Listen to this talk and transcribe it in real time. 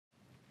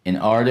An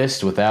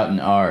artist without an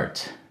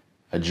art,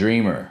 a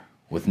dreamer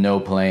with no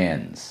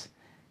plans.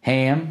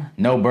 Ham,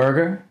 no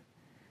burger?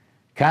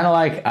 Kinda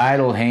like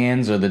idle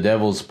hands or the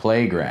devil's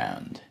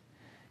playground.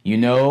 You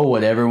know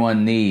what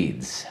everyone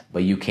needs,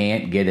 but you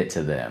can't get it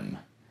to them.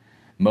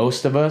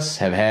 Most of us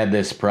have had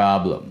this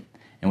problem,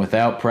 and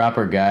without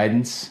proper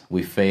guidance,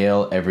 we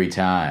fail every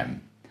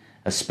time.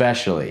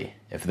 Especially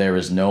if there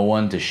is no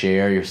one to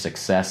share your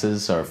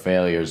successes or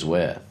failures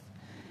with.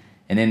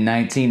 And in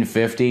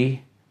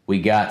 1950, we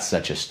got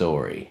such a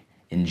story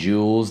in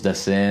Jules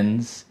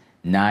Dassin's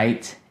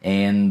Night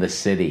and the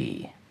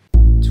City.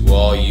 To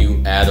all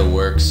you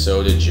out-of-work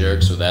soda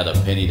jerks without a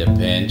penny to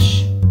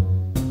pinch,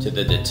 to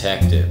the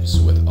detectives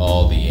with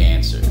all the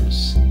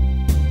answers,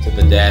 to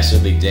the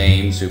dastardly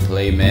dames who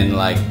play men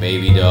like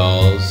baby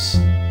dolls,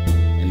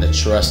 and the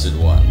trusted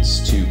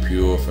ones too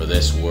pure for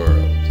this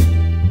world,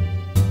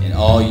 and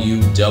all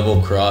you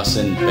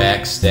double-crossing,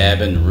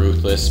 backstabbing,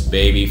 ruthless,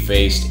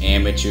 baby-faced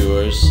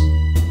amateurs,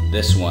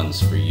 this one's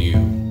for you.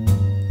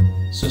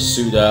 So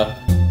suit up,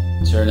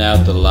 turn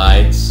out the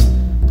lights,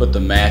 put the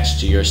match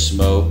to your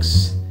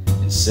smokes,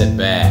 and sit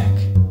back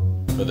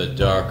for the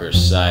darker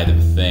side of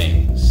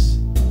things.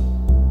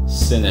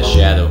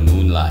 Shadow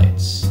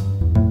moonlights,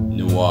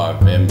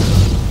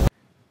 Noirvember.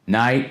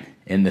 Night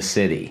in the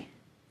city.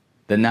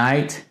 The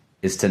night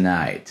is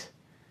tonight,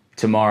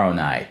 tomorrow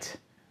night,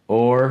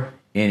 or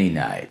any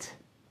night.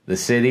 The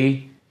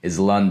city is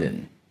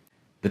London.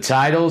 The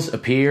titles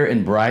appear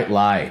in bright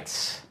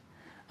lights.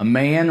 A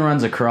man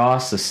runs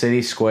across the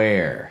city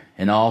square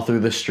and all through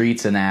the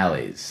streets and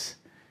alleys.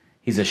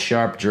 He's a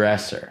sharp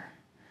dresser.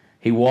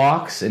 He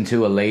walks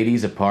into a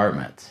lady's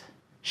apartment.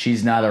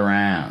 She's not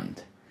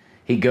around.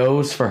 He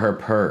goes for her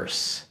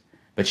purse,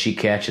 but she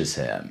catches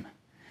him.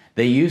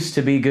 They used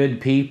to be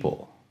good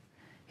people.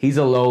 He's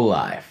a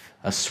lowlife,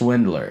 a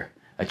swindler,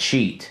 a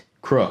cheat,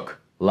 crook,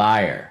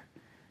 liar.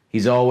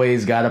 He's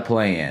always got a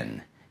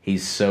plan.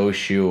 He's so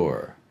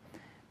sure.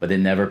 But it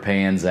never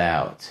pans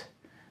out.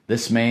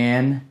 This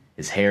man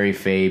is Harry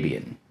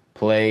Fabian,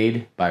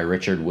 played by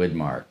Richard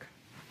Widmark.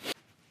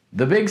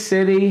 The big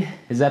city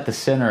is at the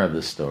center of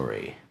the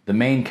story, the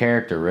main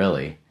character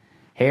really.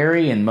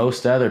 Harry and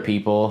most other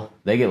people,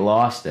 they get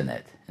lost in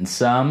it, and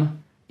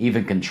some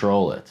even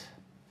control it.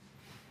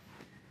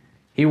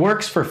 He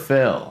works for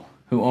Phil,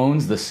 who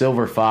owns the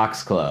Silver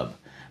Fox Club,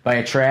 by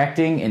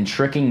attracting and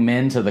tricking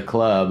men to the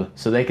club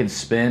so they can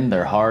spend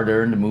their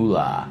hard-earned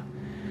moolah.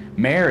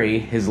 Mary,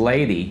 his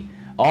lady,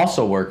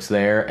 also works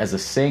there as a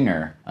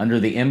singer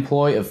under the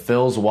employ of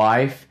Phil's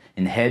wife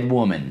and head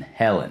woman,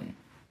 Helen.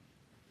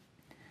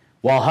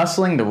 While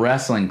hustling the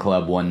wrestling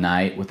club one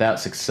night without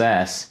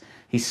success,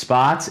 he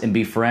spots and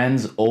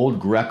befriends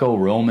old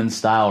Greco-Roman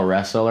style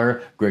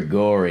wrestler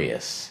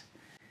Gregorius.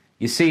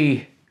 You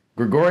see,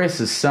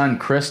 Gregorius' son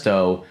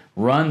Christo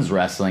runs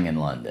wrestling in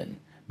London,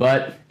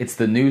 but it's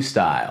the new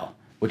style,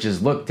 which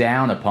is looked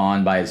down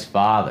upon by his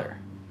father.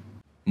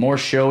 More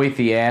showy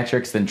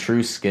theatrics than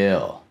true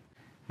skill.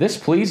 This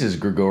pleases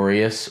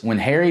Gregorius when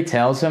Harry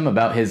tells him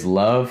about his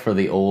love for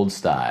the old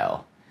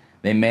style.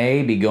 They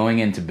may be going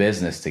into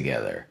business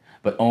together,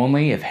 but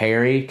only if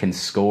Harry can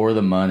score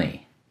the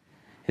money.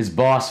 His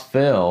boss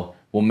Phil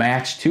will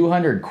match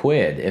 200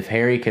 quid if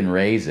Harry can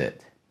raise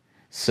it.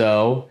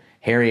 So,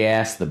 Harry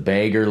asks the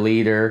beggar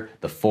leader,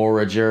 the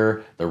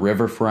forager, the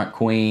riverfront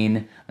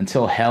queen,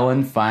 until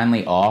Helen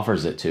finally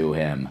offers it to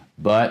him,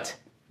 but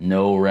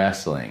no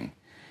wrestling.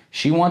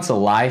 She wants a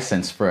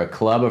license for a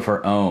club of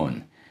her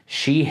own.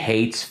 She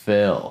hates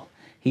Phil.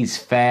 He's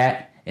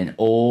fat and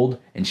old,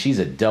 and she's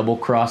a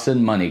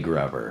double-crossing money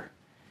grubber.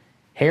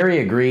 Harry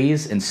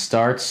agrees and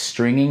starts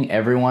stringing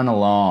everyone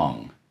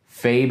along.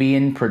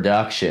 Fabian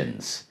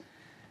Productions.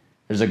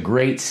 There's a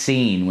great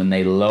scene when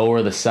they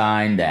lower the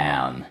sign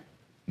down.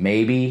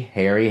 Maybe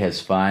Harry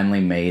has finally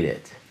made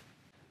it.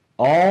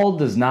 All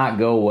does not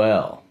go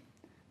well.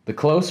 The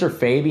closer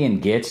Fabian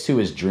gets to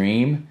his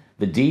dream,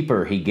 the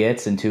deeper he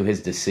gets into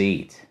his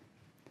deceit.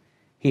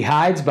 He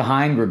hides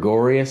behind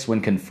Gregorius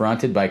when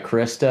confronted by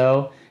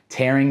Christo,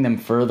 tearing them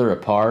further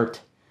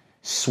apart,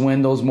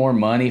 swindles more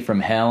money from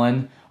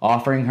Helen,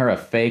 offering her a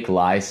fake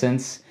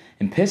license,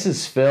 and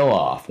pisses Phil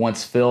off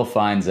once Phil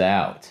finds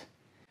out.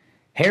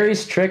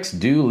 Harry's tricks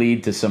do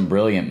lead to some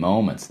brilliant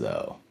moments,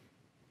 though.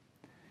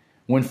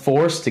 When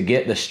forced to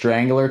get the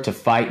Strangler to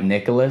fight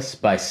Nicholas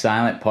by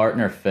silent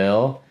partner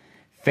Phil,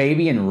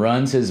 Fabian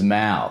runs his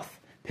mouth,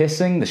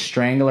 pissing the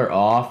Strangler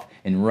off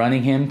and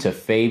running him to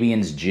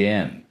Fabian's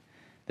gym.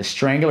 The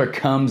Strangler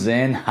comes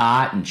in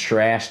hot and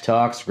trash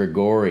talks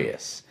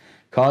Gregorius,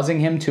 causing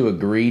him to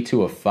agree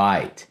to a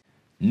fight.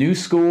 New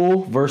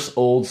school versus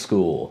old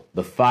school,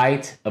 the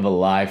fight of a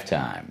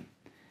lifetime.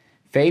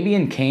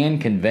 Fabian can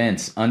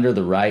convince under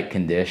the right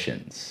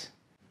conditions.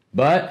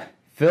 But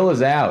Phil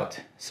is out,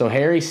 so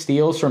Harry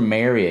steals from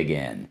Mary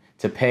again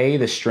to pay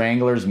the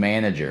Strangler's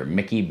manager,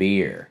 Mickey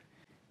Beer.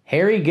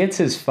 Harry gets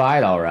his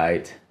fight all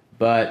right,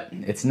 but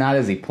it's not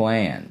as he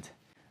planned.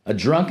 A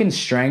drunken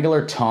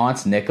Strangler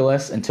taunts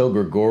Nicholas until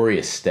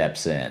Gregorius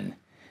steps in.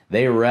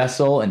 They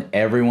wrestle and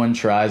everyone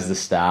tries to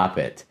stop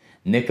it.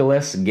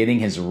 Nicholas getting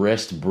his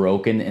wrist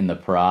broken in the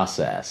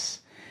process.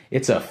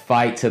 It's a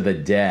fight to the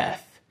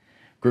death.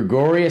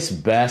 Gregorius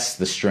bests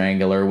the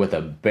Strangler with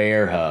a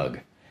bear hug.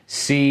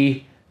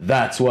 See,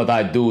 that's what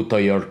I do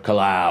to your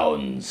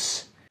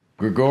clowns.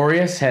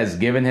 Gregorius has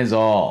given his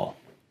all.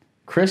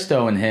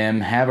 Christo and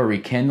him have a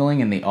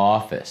rekindling in the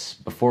office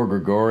before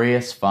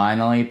Gregorius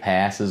finally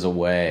passes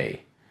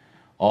away.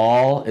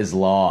 All is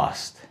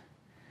lost.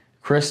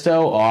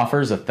 Christo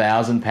offers a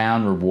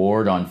 1,000-pound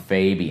reward on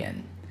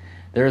Fabian.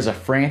 There is a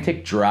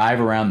frantic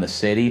drive around the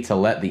city to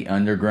let the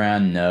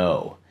underground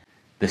know.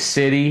 The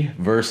city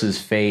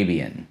versus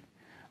Fabian.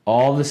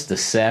 All this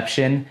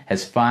deception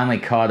has finally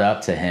caught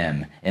up to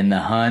him, and the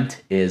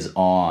hunt is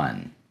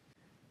on.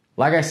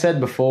 Like I said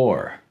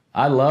before,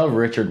 I love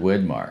Richard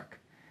Widmark.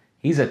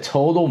 He's a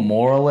total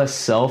moralist,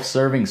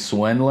 self-serving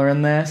swindler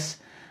in this,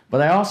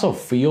 but I also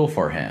feel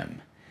for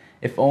him.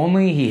 If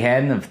only he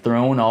hadn't have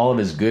thrown all of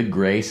his good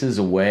graces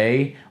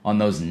away on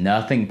those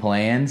nothing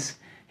plans,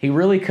 he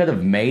really could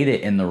have made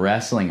it in the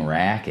wrestling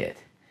racket.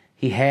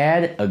 He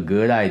had a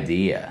good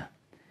idea.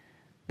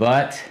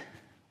 But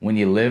when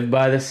you live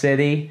by the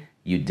city,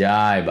 you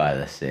die by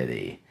the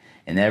city.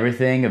 And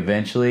everything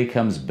eventually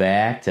comes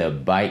back to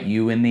bite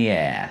you in the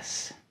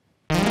ass.